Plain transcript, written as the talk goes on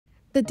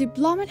The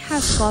Diplomat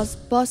has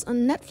caused buzz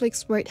on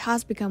Netflix, where it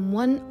has become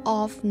one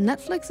of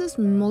Netflix's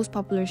most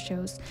popular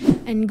shows.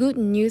 And good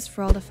news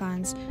for all the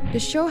fans, the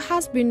show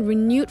has been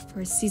renewed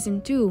for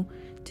season 2.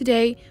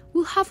 Today,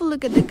 we'll have a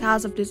look at the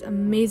cast of this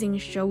amazing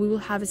show. We will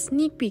have a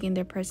sneak peek in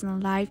their personal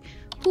life,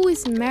 who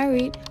is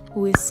married,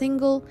 who is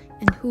single,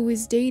 and who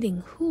is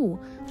dating who.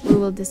 We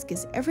will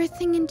discuss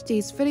everything in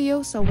today's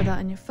video, so without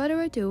any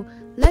further ado,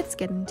 let's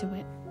get into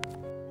it.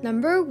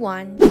 Number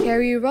 1.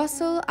 Keri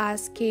Russell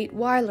as Kate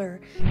Wyler.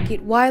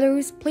 Kate Wyler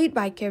is played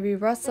by Keri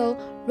Russell.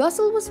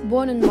 Russell was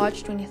born on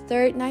March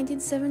 23,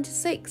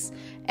 1976.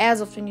 As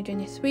of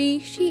 2023,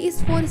 she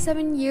is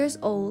 47 years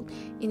old.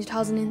 In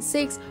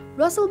 2006,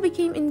 Russell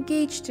became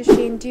engaged to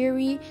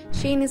Deary.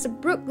 Shane is a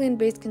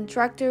Brooklyn-based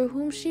contractor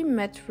whom she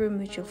met through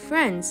mutual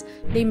friends.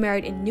 They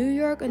married in New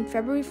York on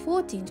February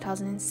 14,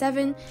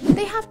 2007.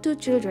 They have 2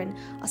 children,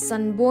 a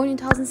son born in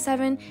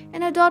 2007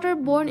 and a daughter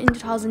born in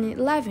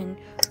 2011.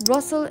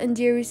 Russell and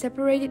Deary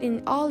separated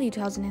in early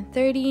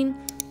 2013.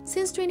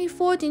 Since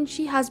 2014,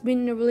 she has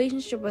been in a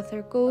relationship with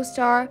her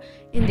co-star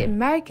in The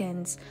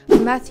Americans,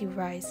 Matthew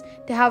Rhys.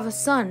 They have a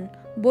son,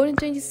 born in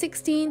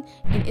 2016.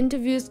 In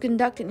interviews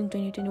conducted in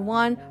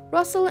 2021,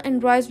 Russell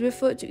and Rhys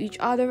referred to each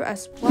other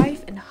as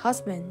wife and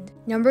husband.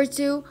 Number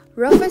 2.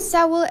 Rufus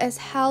Sewell as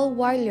Hal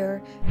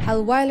Wyler.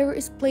 Hal Wyler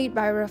is played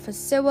by Rufus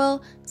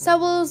Sewell.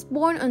 Sewell was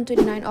born on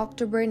 29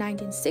 October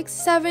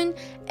 1967.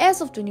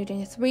 As of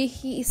 2023,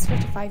 he is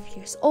 55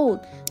 years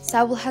old.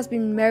 Sewell has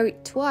been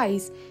married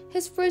twice.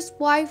 His first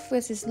wife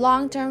was his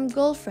long-term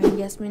girlfriend,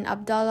 Yasmin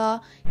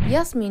Abdallah.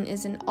 Yasmin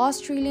is an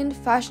Australian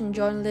fashion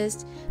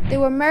journalist. They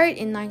were married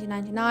in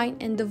 1999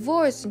 and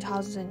divorced in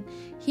 2000.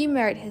 He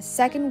married his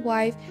second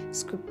wife,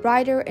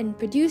 scriptwriter and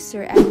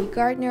producer Amy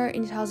Gardner,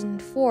 in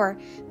 2004.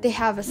 They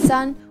have a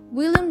son,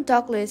 William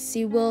Douglas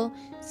Sewell.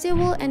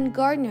 Sewell and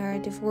Gardner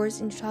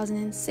divorced in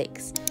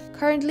 2006.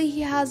 Currently,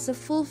 he has a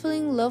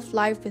fulfilling love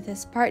life with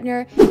his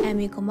partner,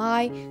 Amy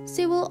Kamai.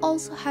 Sewell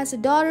also has a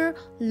daughter,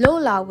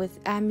 Lola, with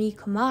Amy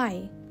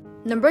Kamai.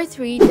 Number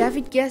 3.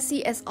 David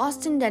Gessie as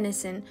Austin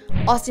Dennison.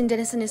 Austin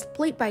Dennison is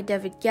played by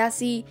David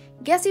Gessie.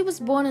 Gessie was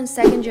born on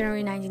 2nd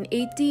January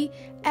 1980.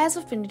 As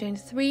of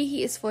 2023,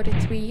 he is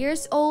 43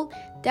 years old.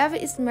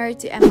 David is married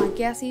to Emma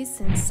Gessie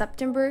since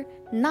September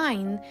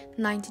 9,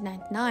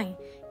 1999.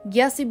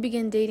 Gessie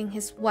began dating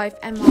his wife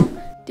Emma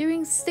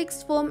during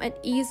 6th form at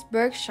East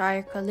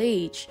Berkshire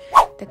College.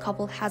 The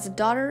couple has a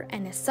daughter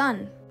and a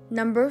son.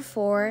 Number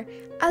 4.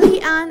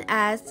 Ali-Ann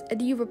as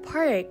Eidra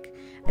Park.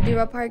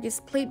 Eidra Park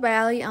is played by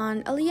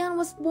Ali-Ann. Ali-Ann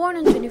was born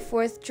on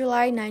 24th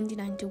July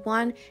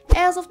 1991.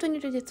 As of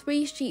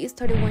 2023, she is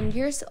 31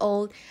 years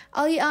old.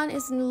 Ali-Ann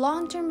is in a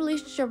long-term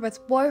relationship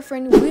with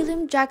boyfriend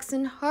William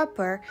Jackson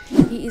Harper.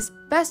 He is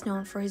best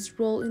known for his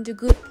role in The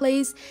Good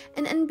Place,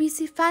 an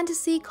NBC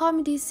fantasy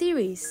comedy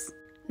series.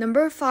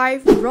 Number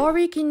 5.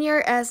 Rory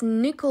Kinnear as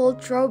Nicole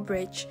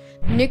Trowbridge.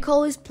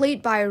 Nicole is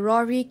played by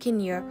Rory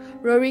Kinnear.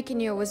 Rory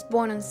Kinnear was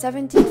born on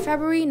 17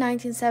 February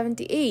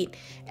 1978.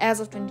 As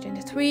of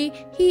 2023,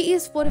 he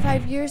is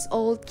 45 years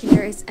old.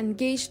 Kinnear is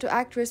engaged to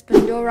actress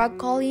Pandora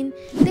Collin.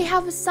 They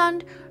have a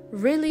son,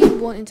 Riley,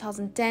 born in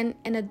 2010,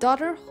 and a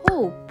daughter,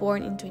 Hope,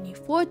 born in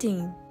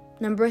 2014.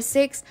 Number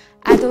 6.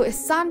 Atto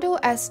Esando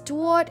as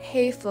Stuart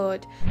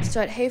Hayford.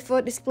 Stuart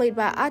Hayford is played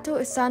by Atto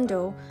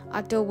Esando.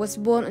 Atto was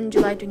born on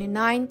July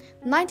 29,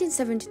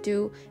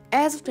 1972.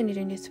 As of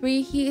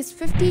 2023, he is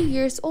 50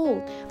 years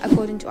old.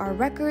 According to our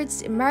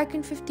records, the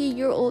American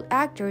 50-year-old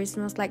actor is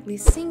most likely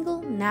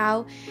single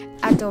now.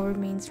 Atto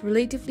remains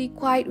relatively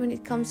quiet when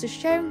it comes to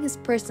sharing his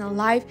personal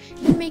life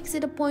and makes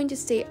it a point to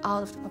stay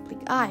out of the public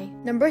eye.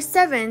 Number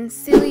 7.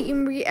 Celia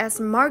Imrie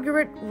as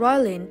Margaret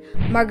Roylin.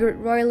 Margaret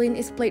Roylin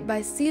is played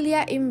by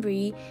Celia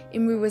Imrie.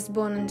 Imrie was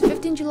born on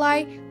 15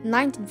 July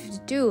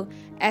 1952.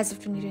 As of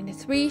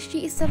 2023,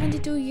 she is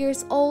 72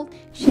 years old.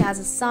 She has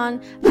a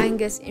son,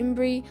 Angus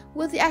Imrie,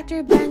 with the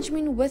actor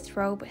Benjamin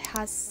Whitrow, but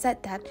has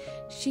said that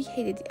she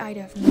hated the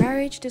idea of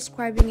marriage,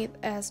 describing it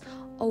as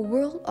a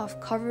world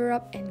of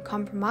cover-up and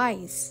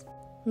compromise.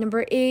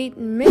 Number 8.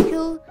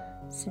 Michael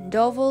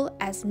Sandoval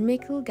as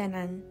Michael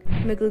Gannon.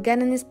 Michael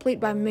Gannon is played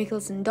by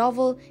Michael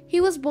Sandoval. He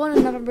was born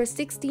on November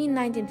 16,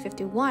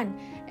 1951.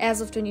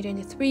 As of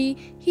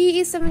 2023, he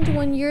is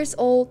 71 years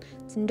old.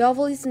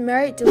 Sandoval is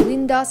married to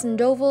Linda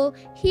Sandoval.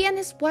 He and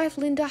his wife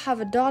Linda have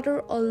a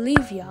daughter,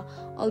 Olivia.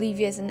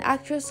 Olivia is an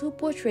actress who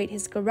portrayed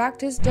his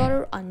character's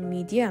daughter on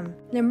Medium.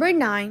 Number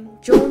 9.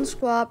 Joan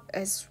Scrub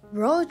as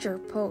Roger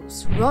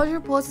Post. Roger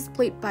Post is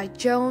played by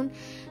Joan.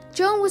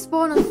 Joan was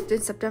born on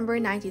 15 September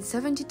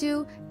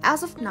 1972.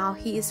 As of now,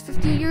 he is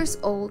 50 years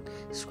old.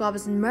 Scrub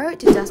is married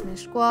to Desmond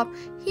Scrub.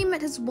 He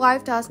met his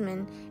wife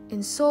Desmond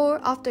in Seoul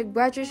after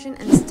graduation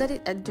and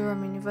studied at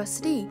Durham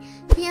University.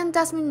 He and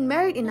Desmond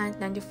married in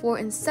 1994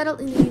 and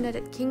settled in the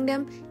United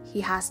Kingdom.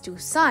 He has 2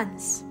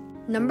 sons.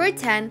 Number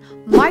 10.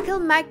 Michael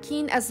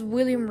McKean as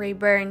William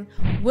Rayburn.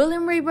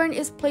 William Rayburn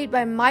is played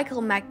by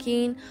Michael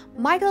McKean.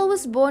 Michael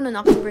was born on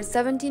October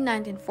 17,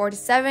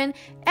 1947.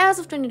 As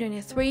of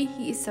 2023,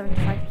 he is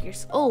 75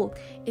 years old.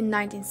 In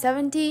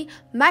 1970,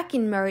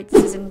 McKean married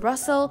Susan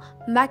Russell.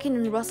 McKean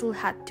and Russell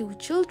had 2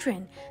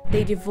 children.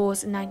 They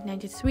divorced in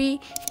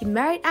 1993. He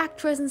married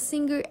actress and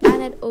singer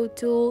Annette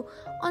O'Toole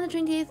on the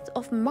 28th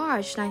of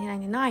March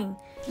 1999.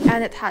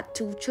 Annette had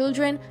 2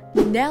 children,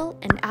 Nell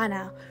and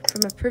Anna,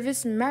 from a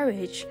previous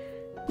marriage.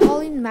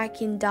 Pauline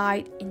McKean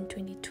died in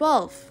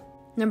 2012.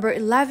 Number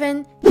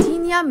 11.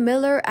 Tina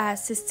Miller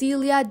as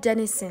Cecilia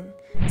Dennison.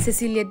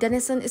 Cecilia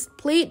Dennison is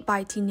played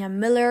by Tina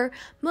Miller.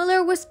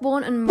 Miller was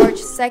born on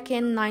March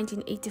 2nd,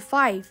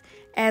 1985.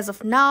 As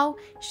of now,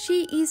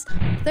 she is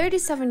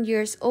 37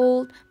 years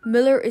old.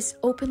 Miller is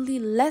openly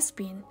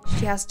lesbian.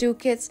 She has 2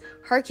 kids.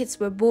 Her kids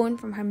were born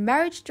from her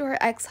marriage to her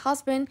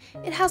ex-husband.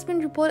 It has been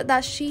reported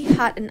that she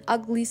had an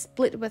ugly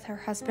split with her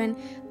husband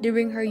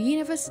during her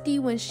university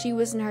when she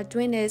was in her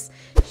 20s.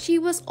 She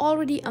was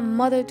already a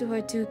mother to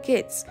her 2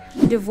 kids,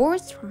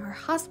 divorced from her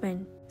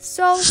husband.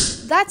 So,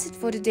 that's it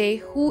for today.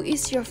 Who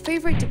is your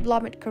favorite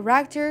Diplomat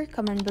character?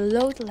 Comment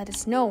below to let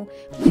us know.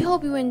 We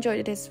hope you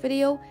enjoyed this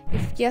video.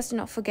 If yes, do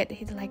not forget to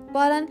hit the like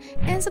button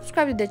and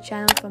subscribe to the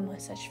channel for more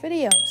such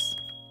videos.